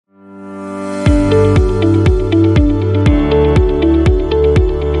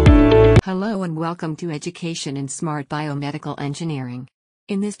Welcome to Education in Smart Biomedical Engineering.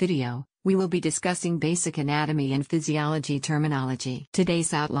 In this video, we will be discussing basic anatomy and physiology terminology.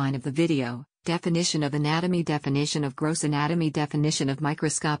 Today's outline of the video: definition of anatomy, definition of gross anatomy, definition of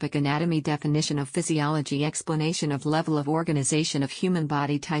microscopic anatomy, definition of physiology, explanation of level of organization of human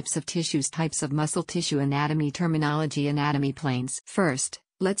body, types of tissues, types of muscle tissue, anatomy terminology, anatomy planes. First,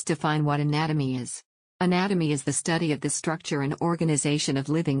 let's define what anatomy is. Anatomy is the study of the structure and organization of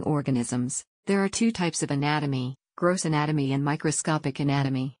living organisms. There are two types of anatomy: gross anatomy and microscopic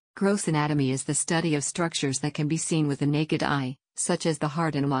anatomy. Gross anatomy is the study of structures that can be seen with the naked eye, such as the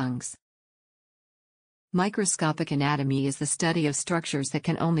heart and lungs. Microscopic anatomy is the study of structures that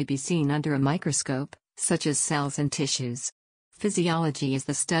can only be seen under a microscope, such as cells and tissues. Physiology is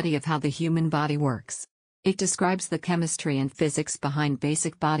the study of how the human body works. It describes the chemistry and physics behind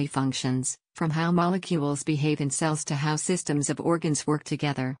basic body functions, from how molecules behave in cells to how systems of organs work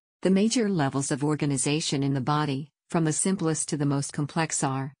together. The major levels of organization in the body, from the simplest to the most complex,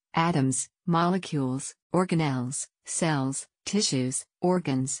 are atoms, molecules, organelles, cells, tissues,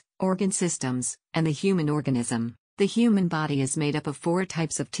 organs, organ systems, and the human organism. The human body is made up of four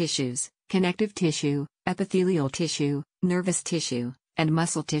types of tissues: connective tissue, epithelial tissue, nervous tissue, and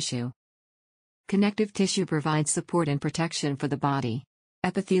muscle tissue. Connective tissue provides support and protection for the body.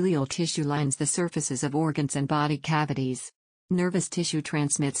 Epithelial tissue lines the surfaces of organs and body cavities. Nervous tissue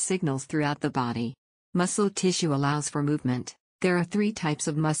transmits signals throughout the body. Muscle tissue allows for movement. There are three types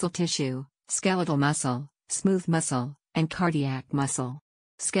of muscle tissue: skeletal muscle, smooth muscle, and cardiac muscle.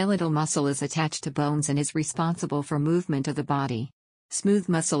 Skeletal muscle is attached to bones and is responsible for movement of the body. Smooth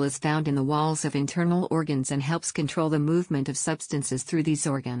muscle is found in the walls of internal organs and helps control the movement of substances through these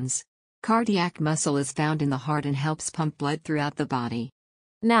organs. Cardiac muscle is found in the heart and helps pump blood throughout the body.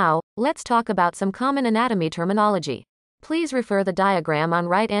 Now, let's talk about some common anatomy terminology. Please refer the diagram on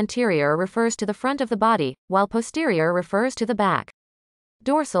right. Anterior refers to the front of the body, while posterior refers to the back.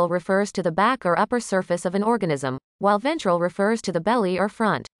 Dorsal refers to the back or upper surface of an organism, while ventral refers to the belly or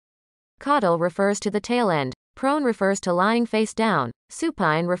front. Caudal refers to the tail end. Prone refers to lying face down.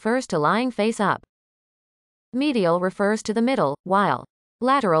 Supine refers to lying face up. Medial refers to the middle, while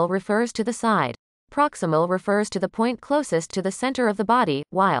lateral refers to the side. Proximal refers to the point closest to the center of the body,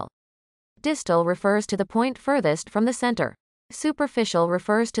 while distal refers to the point furthest from the center. Superficial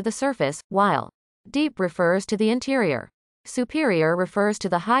refers to the surface, while deep refers to the interior. Superior refers to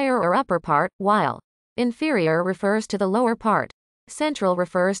the higher or upper part, while inferior refers to the lower part. Central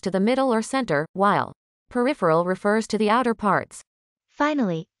refers to the middle or center, while peripheral refers to the outer parts.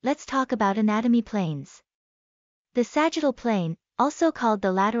 Finally, let's talk about anatomy planes. The sagittal plane, also called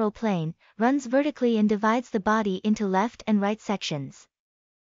the lateral plane, runs vertically and divides the body into left and right sections.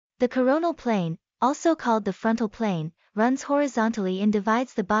 The coronal plane, also called the frontal plane, runs horizontally and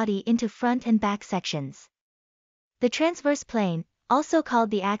divides the body into front and back sections. The transverse plane, also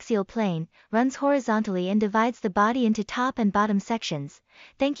called the axial plane, runs horizontally and divides the body into top and bottom sections.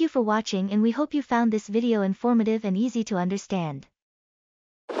 Thank you for watching, and we hope you found this video informative and easy to understand.